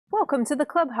Welcome to the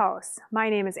Clubhouse. My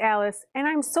name is Alice, and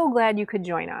I'm so glad you could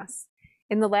join us.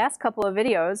 In the last couple of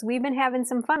videos, we've been having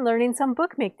some fun learning some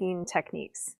bookmaking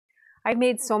techniques. I've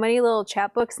made so many little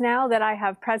chapbooks now that I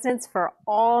have presents for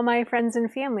all my friends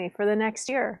and family for the next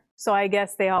year. So I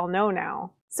guess they all know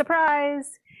now.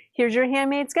 Surprise! Here's your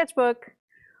handmade sketchbook.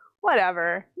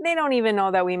 Whatever, they don't even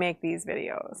know that we make these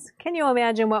videos. Can you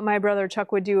imagine what my brother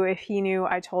Chuck would do if he knew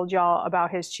I told y'all about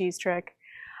his cheese trick?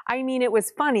 I mean, it was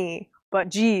funny, but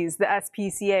geez, the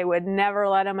SPCA would never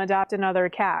let him adopt another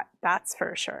cat, that's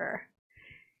for sure.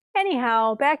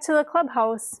 Anyhow, back to the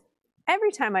Clubhouse. Every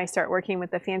time I start working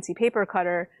with the fancy paper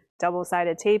cutter,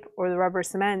 double-sided tape, or the rubber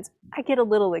cement, I get a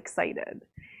little excited.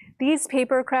 These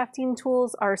paper crafting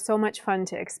tools are so much fun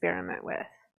to experiment with.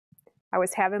 I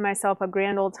was having myself a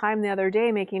grand old time the other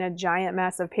day making a giant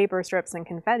mess of paper strips and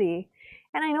confetti,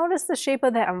 and I noticed the shape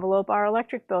of the envelope our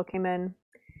electric bill came in.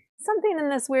 Something in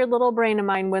this weird little brain of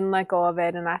mine wouldn't let go of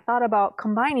it, and I thought about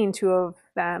combining two of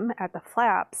them at the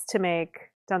flaps to make,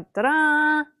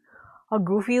 dun-da-da, a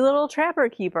goofy little trapper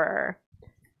keeper.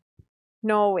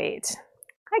 No, wait,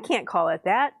 I can't call it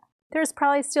that. There's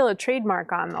probably still a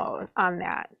trademark on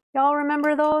that. Y'all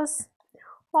remember those?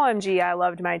 OMG, I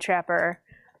loved my trapper.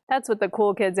 That's what the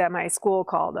cool kids at my school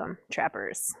called them,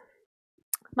 trappers.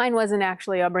 Mine wasn't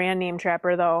actually a brand name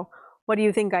trapper though. What do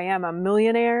you think I am, a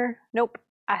millionaire? Nope,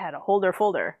 I had a holder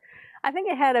folder. I think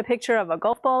it had a picture of a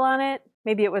golf ball on it.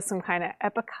 Maybe it was some kind of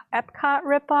Epcot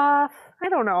ripoff. I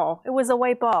don't know. It was a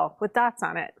white ball with dots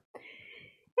on it.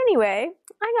 Anyway,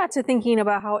 I got to thinking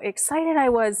about how excited I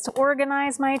was to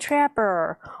organize my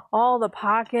trapper. All the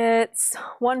pockets,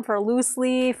 one for loose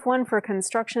leaf, one for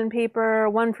construction paper,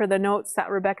 one for the notes that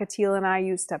Rebecca Teal and I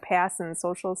used to pass in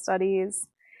social studies.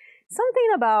 Something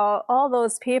about all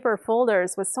those paper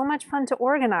folders was so much fun to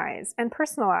organize and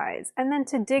personalize, and then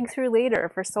to dig through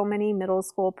later for so many middle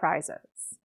school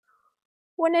prizes.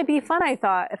 Wouldn't it be fun, I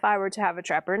thought, if I were to have a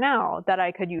trapper now that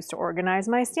I could use to organize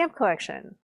my stamp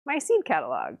collection, my seed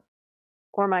catalog,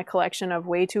 or my collection of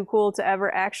way too cool to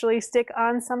ever actually stick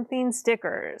on something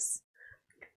stickers.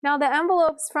 Now the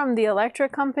envelopes from the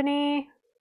electric company,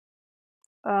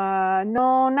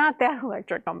 no, not that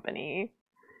electric company.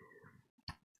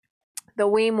 The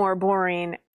way more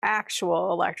boring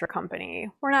actual electric company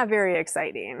were not very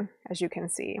exciting, as you can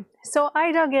see. So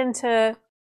I dug into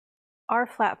our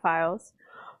flat files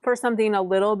for something a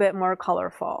little bit more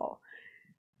colorful.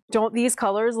 Don't these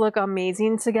colors look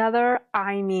amazing together?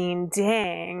 I mean,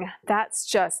 dang, that's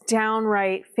just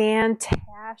downright fantabulous.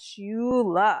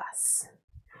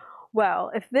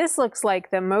 Well, if this looks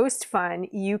like the most fun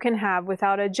you can have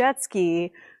without a jet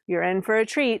ski, you're in for a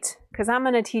treat, because I'm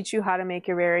going to teach you how to make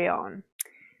your very own.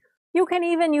 You can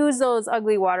even use those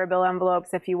ugly water bill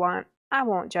envelopes if you want. I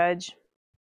won't judge.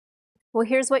 Well,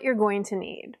 here's what you're going to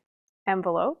need.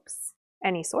 Envelopes,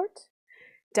 any sort,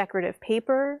 decorative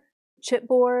paper,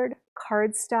 chipboard,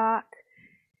 cardstock,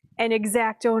 an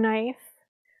X-Acto knife,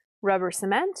 rubber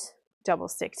cement, double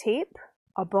stick tape,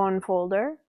 a bone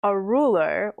folder, a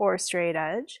ruler or straight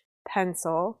edge,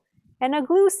 pencil, and a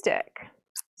glue stick.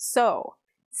 So,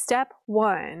 step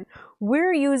 1,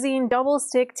 we're using double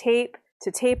stick tape to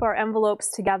tape our envelopes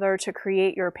together to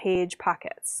create your page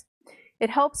pockets. It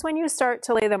helps when you start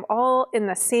to lay them all in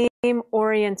the same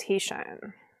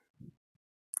orientation.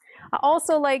 I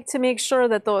also like to make sure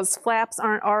that those flaps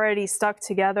aren't already stuck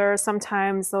together.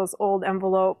 Sometimes those old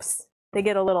envelopes, they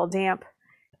get a little damp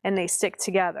and they stick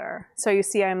together. So you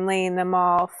see I'm laying them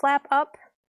all flap up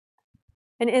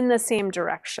and in the same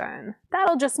direction.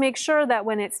 That'll just make sure that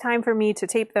when it's time for me to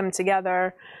tape them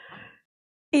together,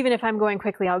 even if I'm going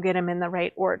quickly, I'll get them in the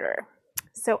right order.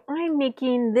 So I'm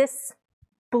making this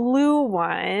blue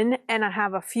one, and I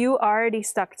have a few already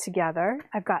stuck together.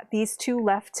 I've got these two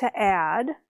left to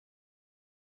add.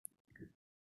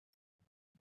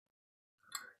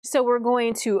 So we're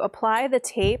going to apply the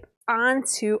tape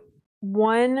onto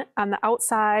on the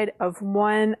outside of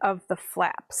one of the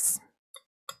flaps.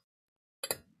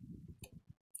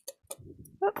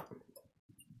 Oop.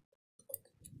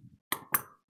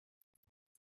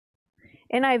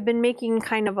 And I've been making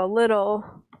kind of a little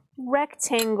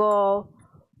rectangle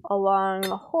along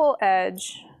the whole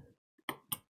edge,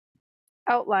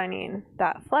 outlining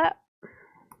that flap.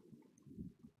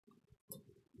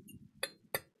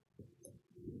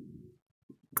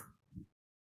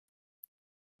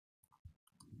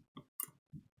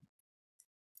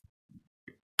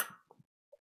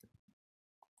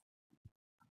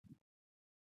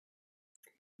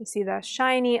 You see the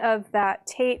shiny of that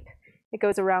tape. It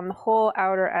goes around the whole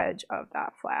outer edge of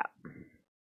that flap.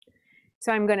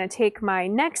 So I'm going to take my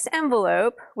next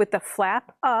envelope with the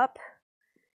flap up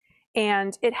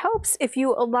And it helps if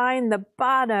you align the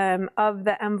bottom of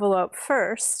the envelope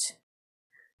first,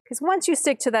 because once you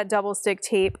stick to that double stick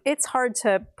tape, it's hard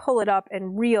to pull it up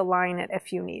and realign it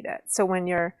if you need it. So when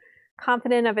you're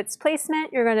confident of its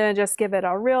placement, you're going to just give it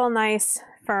a real nice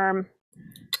firm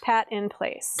pat in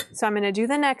place. So I'm going to do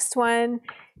the next one,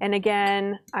 and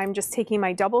again I'm just taking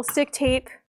my double stick tape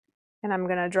and I'm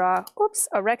going to draw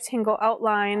a rectangle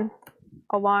outline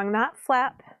along that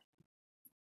flap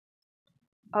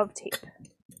of tape.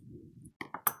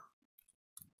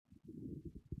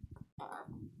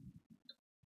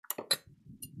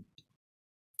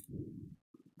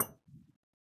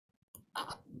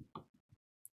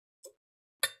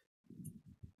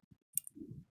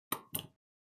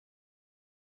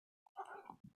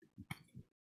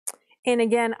 And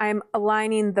again, I'm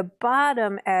aligning the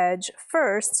bottom edge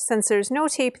first, since there's no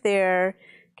tape there.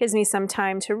 Gives me some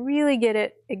time to really get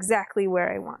it exactly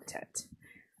where I want it.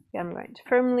 I'm going to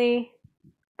firmly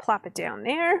plop it down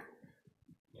there.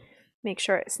 Make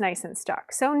sure it's nice and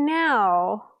stuck. So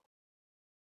now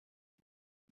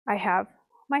I have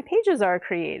my pages are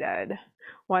created.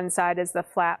 One side is the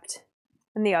flapped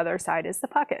and the other side is the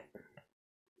pocket.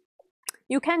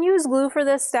 You can use glue for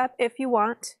this step if you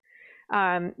want.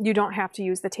 You don't have to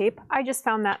use the tape. I just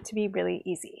found that to be really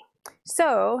easy.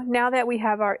 So now that we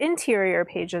have our interior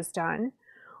pages done,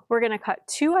 we're going to cut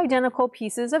 2 identical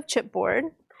pieces of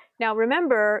chipboard. Now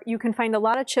remember, you can find a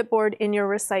lot of chipboard in your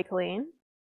recycling.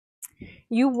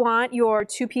 You want your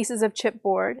 2 pieces of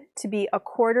chipboard to be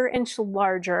 1/4 inch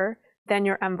larger than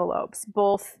your envelopes,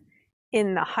 both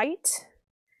in the height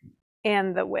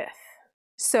and the width.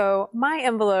 So my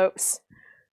envelopes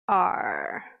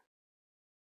are,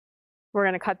 we're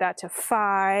going to cut that to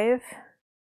 5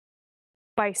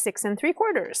 by 6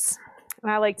 3/4.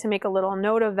 And I like to make a little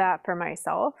note of that for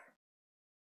myself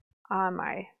on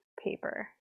my paper.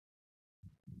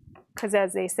 Because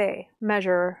as they say,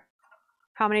 measure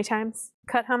how many times?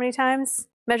 Cut how many times?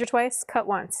 Measure twice, cut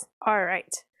once. All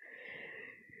right.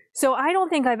 So I don't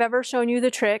think I've ever shown you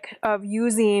the trick of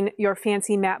using your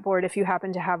fancy mat board if you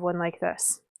happen to have one like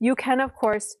this. You can, of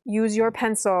course, use your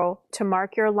pencil to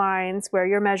mark your lines where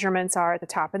your measurements are at the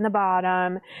top and the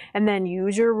bottom, and then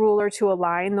use your ruler to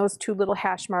align those 2 little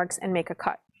hash marks and make a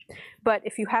cut. But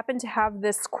if you happen to have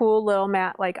this cool little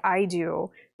mat like I do,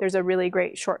 there's a really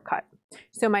great shortcut.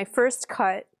 So my first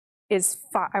cut is,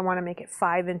 I want to make it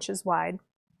 5 inches wide.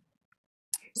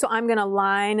 So I'm going to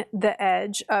line the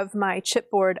edge of my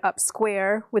chipboard up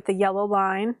square with the yellow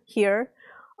line here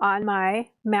on my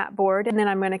mat board, and then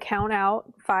I'm going to count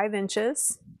out 5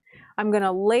 inches. I'm going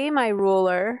to lay my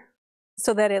ruler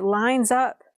so that it lines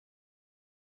up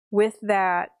with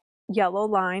that yellow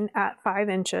line at 5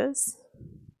 inches,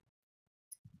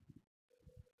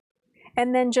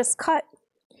 and then just cut.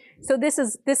 So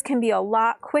this can be a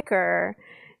lot quicker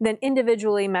than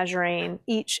individually measuring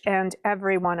each and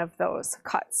every one of those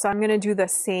cuts. So I'm going to do the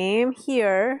same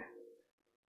here.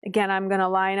 Again, I'm going to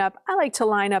line up, I like to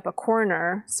line up a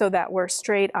corner so that we're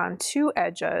straight on 2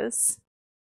 edges,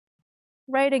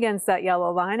 right against that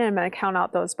yellow line. And I'm going to count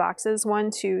out those boxes, 1,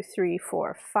 2, 3,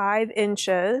 4, 5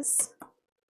 inches.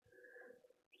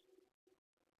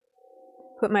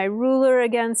 Put my ruler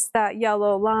against that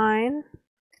yellow line,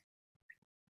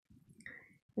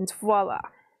 and voila.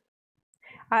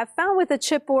 I've found with a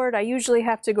chipboard, I usually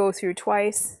have to go through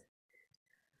twice,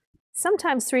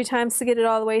 sometimes 3 times to get it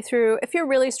all the way through. If you're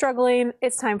really struggling,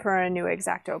 it's time for a new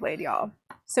X-Acto blade, y'all.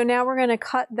 So now we're going to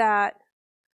cut that.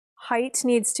 Height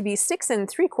needs to be 6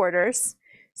 3/4.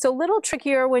 So a little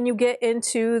trickier when you get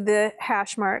into the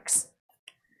hash marks.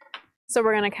 So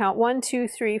we're going to count 1, 2,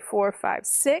 3, 4, 5,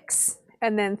 6,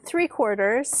 and then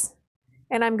 3/4.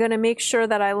 And I'm going to make sure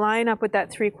that I line up with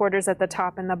that 3/4 at the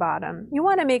top and the bottom. You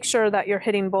want to make sure that you're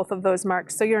hitting both of those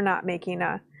marks so you're not making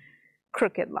a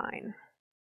crooked line.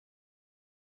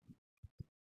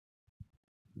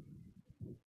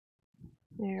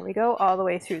 There we go, all the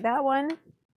way through that one.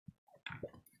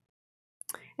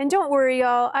 And don't worry,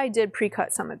 y'all, I did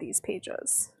pre-cut some of these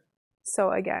pages.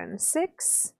 So again,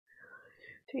 6,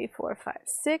 3, 4, 5,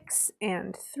 6,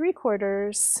 and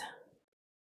 3/4.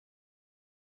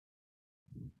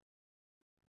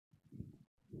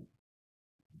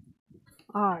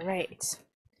 All right.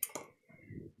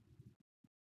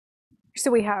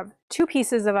 So we have 2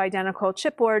 pieces of identical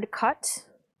chipboard cut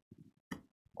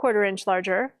 1/4 inch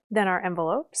larger than our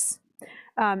envelopes.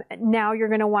 Now you're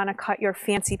going to want to cut your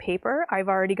fancy paper. I've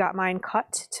already got mine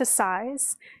cut to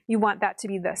size. You want that to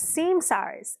be the same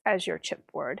size as your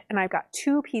chipboard, and I've got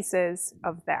 2 pieces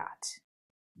of that.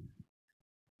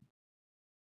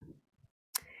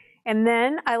 And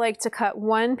then I like to cut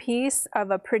one piece of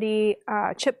a pretty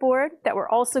chipboard that we're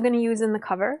also going to use in the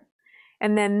cover.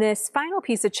 And then this final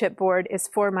piece of chipboard is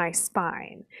for my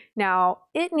spine. Now,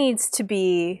 it needs to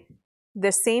be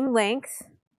the same length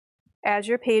as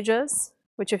your pages,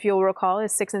 which if you'll recall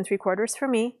is 6 3/4 for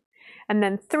me, and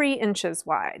then 3 inches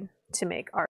wide to make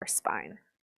our spine.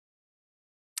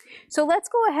 So let's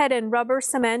go ahead and rubber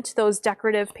cement those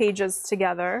decorative pages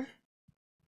together.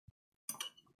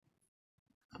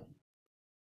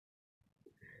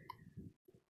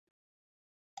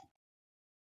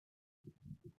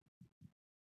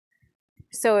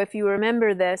 So if you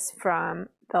remember this from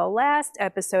the last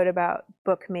episode about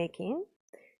bookmaking,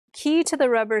 key to the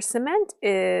rubber cement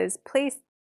is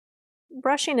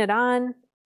brushing it on,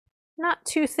 not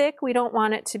too thick. We don't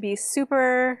want it to be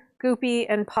super goopy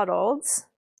and puddled.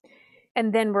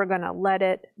 And then we're going to let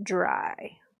it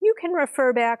dry. You can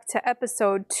refer back to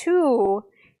episode 2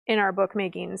 in our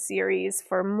bookmaking series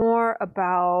for more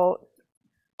about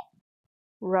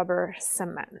rubber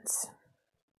cement.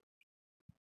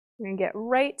 We're going to get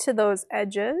right to those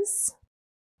edges.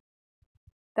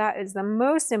 That is the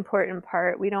most important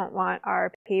part. We don't want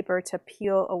our paper to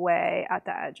peel away at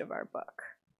the edge of our book.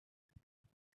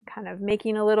 Kind of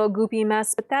making a little goopy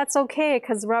mess, but that's okay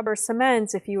because rubber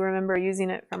cement, if you remember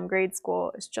using it from grade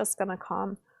school, is just going to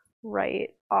come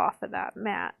right off of that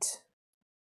mat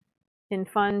in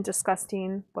fun,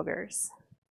 disgusting boogers.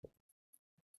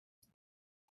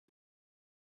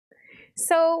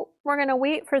 So we're going to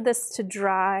wait for this to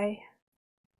dry.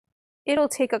 It'll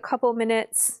take a couple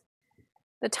minutes.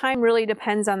 The time really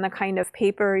depends on the kind of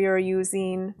paper you're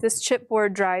using. This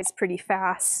chipboard dries pretty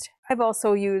fast. I've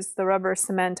also used the rubber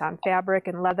cement on fabric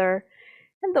and leather,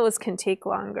 and those can take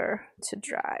longer to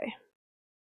dry.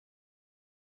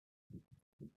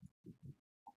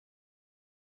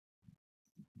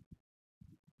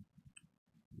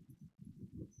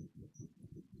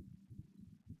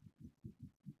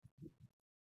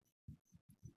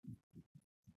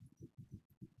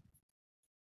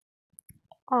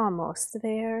 Almost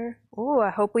there. Oh, I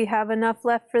hope we have enough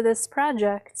left for this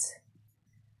project.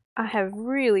 I have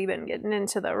really been getting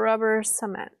into the rubber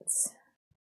cement.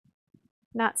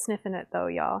 Not sniffing it though,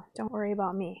 y'all. Don't worry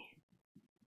about me.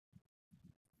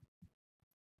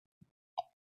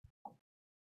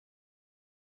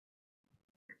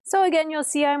 So again, you'll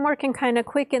see I'm working kind of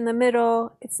quick in the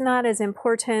middle. It's not as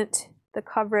important, the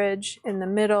coverage in the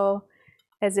middle,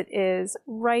 as it is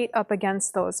right up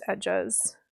against those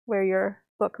edges where your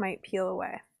book might peel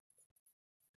away.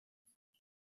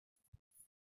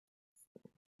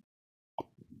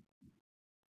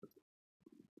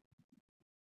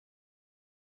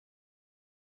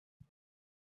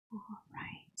 All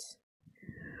right.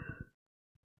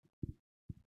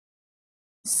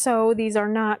 So these are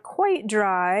not quite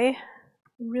dry.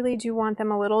 Really do want them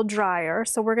a little drier.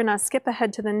 So we're gonna skip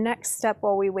ahead to the next step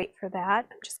while we wait for that.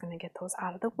 I'm just gonna get those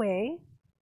out of the way.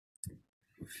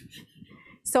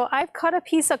 So I've cut a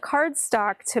piece of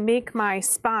cardstock to make my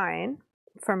spine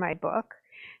for my book.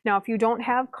 Now, if you don't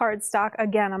have cardstock,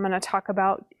 again, I'm going to talk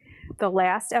about the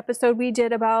last episode we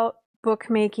did about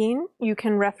bookmaking. You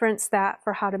can reference that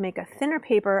for how to make a thicker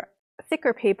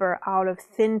paper out of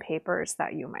thin papers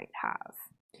that you might have.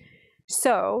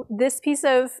 So this piece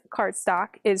of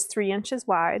cardstock is 3 inches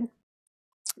wide.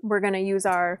 We're going to use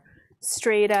our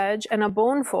straight edge and a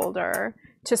bone folder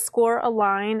to score a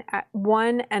line at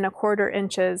 1 1/4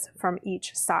 inches from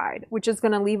each side, which is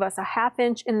going to leave us a 1/2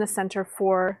 inch in the center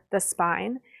for the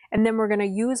spine. And then we're going to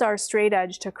use our straight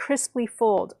edge to crisply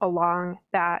fold along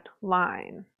that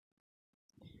line.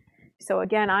 So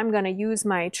again, I'm going to use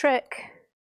my trick,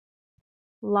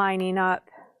 lining up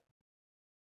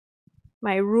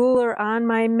my ruler on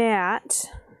my mat.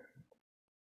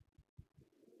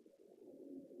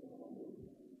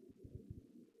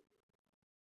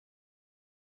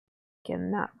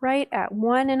 Getting that right at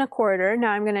 1 1/4.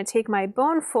 Now I'm going to take my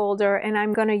bone folder and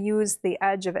I'm going to use the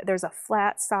edge of it. There's a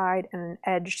flat side and an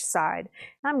edged side.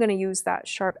 I'm going to use that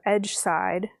sharp edge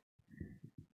side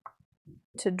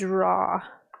to draw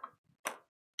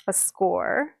a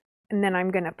score. And then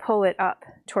I'm going to pull it up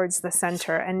towards the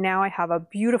center. And now I have a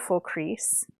beautiful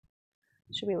crease.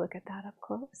 Should we look at that up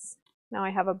close? Now I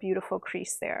have a beautiful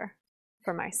crease there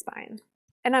for my spine.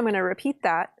 And I'm going to repeat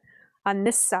that on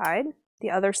this side. The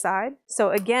other side.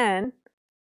 So again,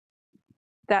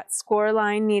 that score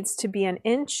line needs to be 1 1/4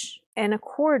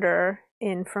 inches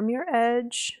in from your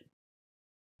edge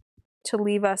to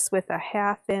leave us with a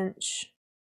 1/2 inch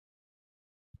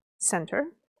center.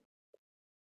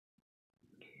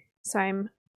 So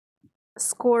I'm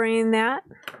scoring that,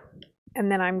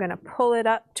 and then I'm going to pull it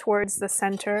up towards the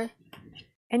center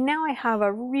And now I have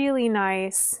a really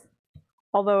nice,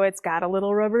 although it's got a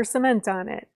little rubber cement on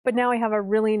it, but now I have a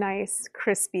really nice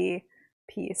crispy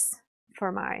piece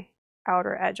for my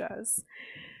outer edges.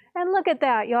 And look at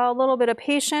that, y'all, a little bit of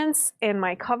patience and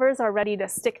my covers are ready to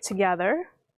stick together.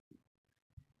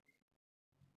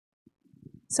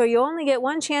 So you only get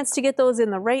one chance to get those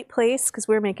in the right place because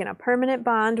we're making a permanent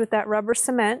bond with that rubber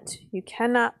cement. You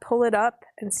cannot pull it up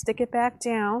and stick it back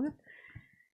down.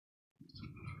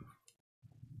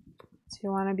 So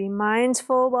you want to be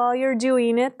mindful while you're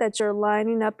doing it that you're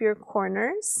lining up your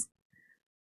corners.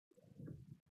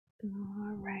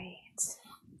 All right.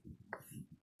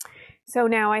 So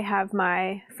now I have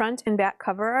my front and back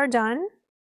cover are done.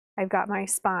 I've got my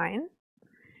spine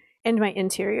and my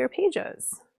interior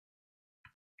pages.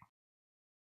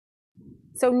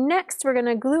 So next we're going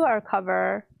to glue our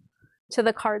cover to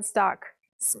the cardstock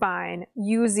spine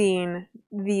using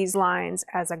these lines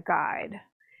as a guide.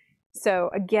 So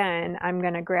again, I'm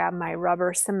going to grab my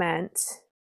rubber cement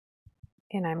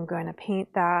and I'm going to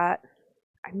paint that.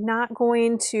 I'm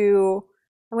going to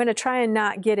try and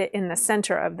not get it in the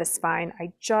center of the spine.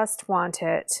 I just want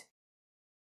it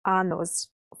on those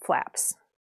flaps.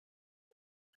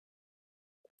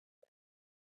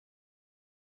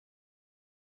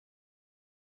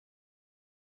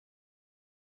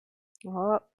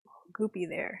 Oh, goopy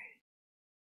there.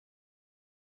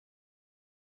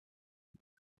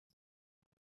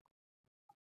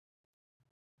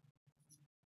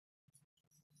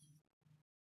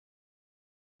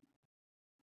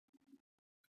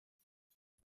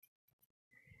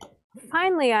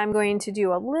 Finally, I'm going to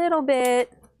do a little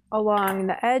bit along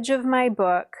the edge of my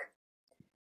book.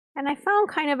 And I found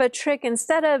kind of a trick.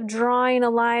 Instead of drawing a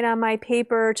line on my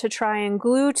paper to try and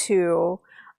glue to,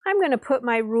 I'm going to put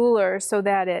my ruler so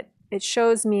that it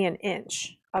shows me an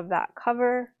inch of that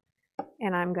cover,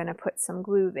 and I'm going to put some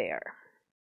glue there.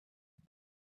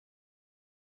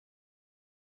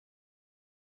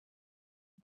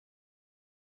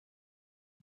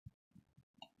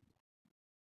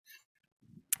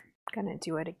 I'm going to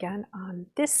do it again on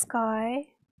this guy.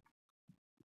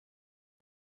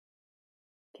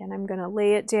 Again, I'm going to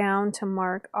lay it down to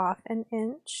mark off an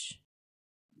inch.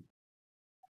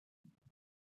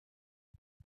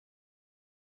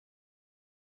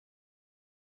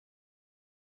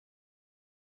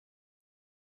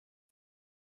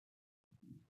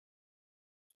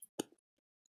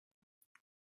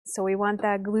 So we want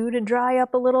that glue to dry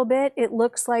up a little bit. It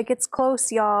looks like it's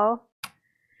close, y'all.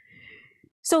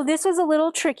 So this was a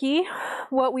little tricky.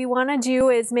 What we want to do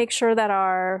is make sure that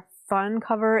our fun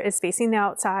cover is facing the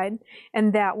outside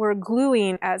and that we're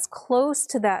gluing as close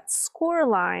to that score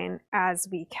line as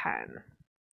we can.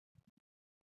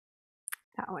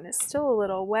 That one is still a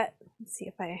little wet. Let's see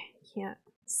if I can't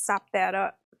sop that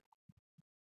up.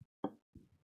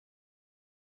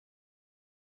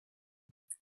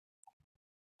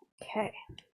 Okay,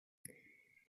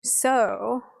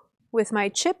 so with my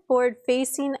chipboard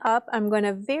facing up, I'm going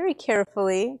to very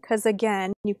carefully, because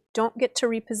again, you don't get to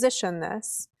reposition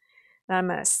this, and I'm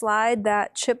going to slide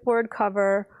that chipboard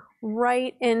cover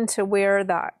right into where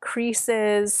that crease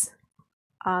is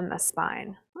on the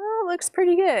spine. Well, it looks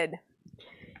pretty good.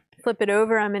 Flip it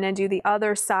over, I'm going to do the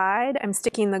other side. I'm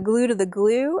sticking the glue to the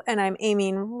glue, and I'm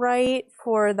aiming right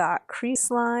for that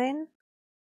crease line.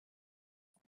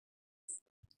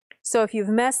 So if you've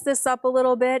messed this up a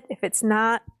little bit, if it's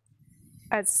not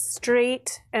as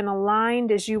straight and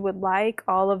aligned as you would like,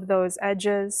 all of those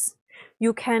edges,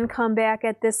 you can come back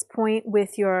at this point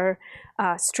with your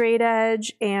straight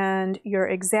edge and your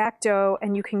X-Acto,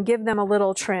 and you can give them a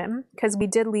little trim because we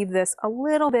did leave this a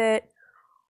little bit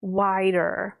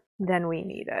wider than we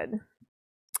needed.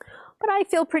 But I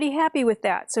feel pretty happy with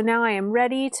that. So now I am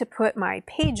ready to put my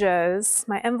pages,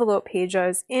 my envelope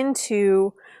pages,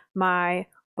 into my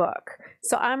book.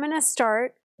 So I'm going to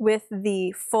start with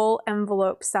the full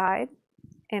envelope side,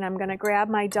 and I'm going to grab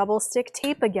my double stick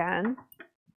tape again.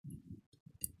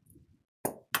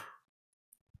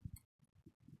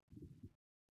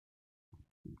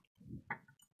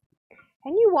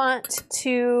 And you want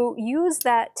to use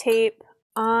that tape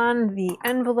on the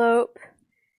envelope.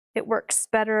 It works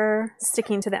better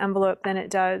sticking to the envelope than it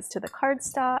does to the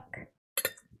cardstock.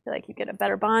 I feel like you get a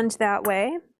better bond that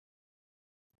way.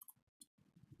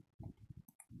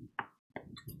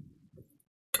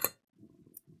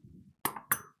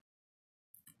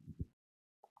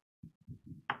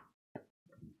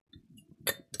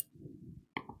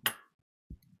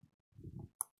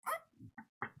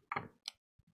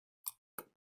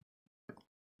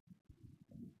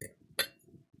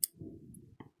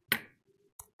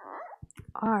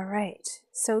 All right,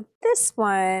 so this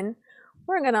one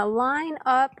we're going to line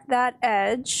up that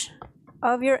edge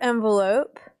of your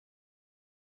envelope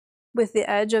with the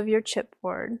edge of your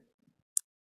chipboard,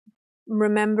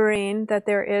 remembering that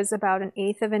there is about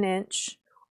 1/8 of an inch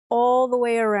all the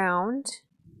way around.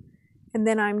 And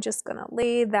then I'm just going to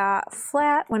lay that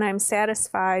flat when I'm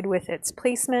satisfied with its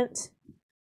placement.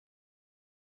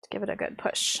 To give it a good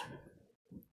push.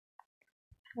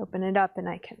 Open it up and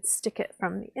I can stick it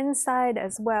from the inside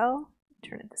as well.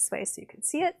 Turn it this way so you can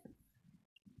see it.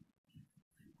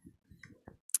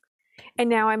 And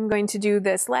now I'm going to do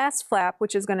this last flap,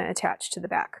 which is going to attach to the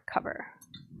back cover.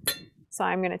 So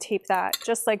I'm going to tape that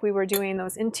just like we were doing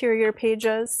those interior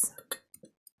pages.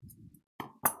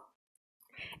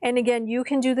 And again, you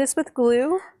can do this with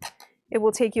glue. It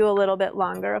will take you a little bit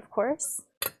longer, of course,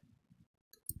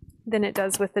 than it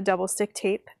does with the double stick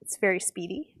tape. It's very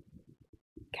speedy.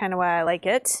 Kind of why I like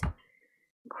it.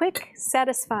 Quick,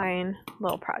 satisfying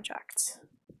little project.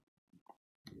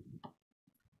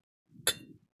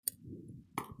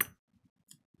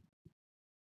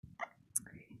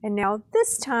 And now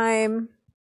this time,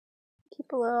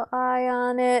 keep a little eye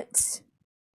on it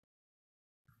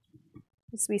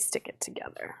as we stick it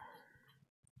together.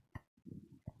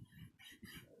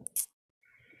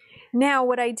 Now,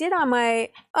 what I did on my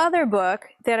other book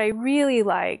that I really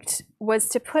liked was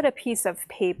to put a piece of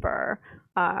paper,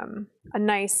 a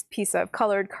nice piece of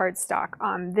colored cardstock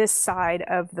on this side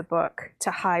of the book to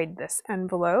hide this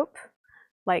envelope,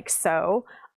 like so.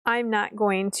 I'm not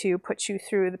going to put you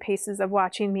through the paces of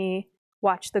watching me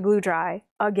watch the glue dry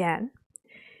again.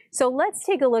 So let's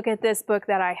take a look at this book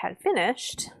that I had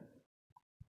finished.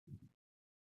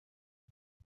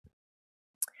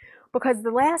 Because the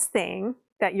last thing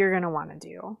that you're going to want to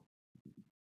do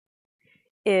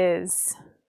is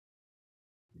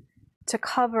to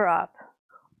cover up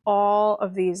all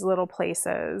of these little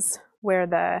places where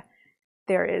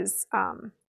there is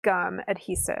gum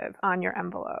adhesive on your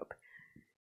envelope.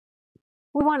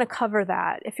 We want to cover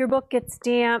that. If your book gets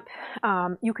damp,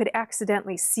 you could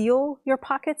accidentally seal your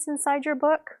pockets inside your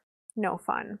book. No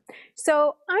fun.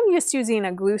 So I'm just using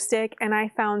a glue stick, and I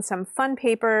found some fun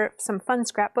paper, some fun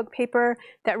scrapbook paper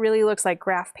that really looks like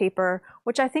graph paper,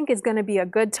 which I think is going to be a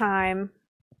good time.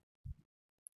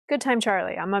 Good time,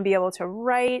 Charlie. I'm going to be able to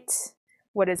write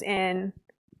what is in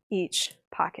each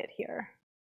pocket here.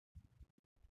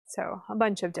 So a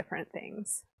bunch of different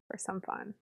things for some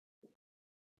fun.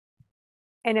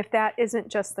 And if that isn't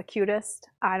just the cutest,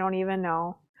 I don't even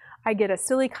know. I get a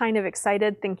silly kind of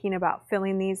excited thinking about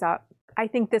filling these up. I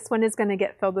think this one is going to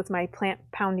get filled with my plant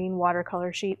pounding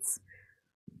watercolor sheets.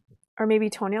 Or maybe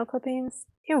toenail clippings.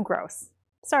 Ew, gross.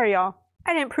 Sorry, y'all.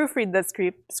 I didn't proofread this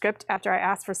script after I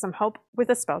asked for some help with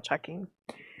the spell checking.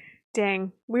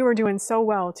 Dang, we were doing so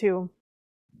well, too.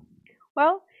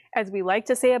 Well, as we like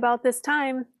to say about this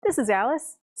time, this is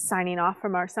Alice, signing off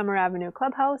from our Summer Avenue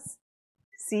Clubhouse.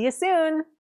 See you soon!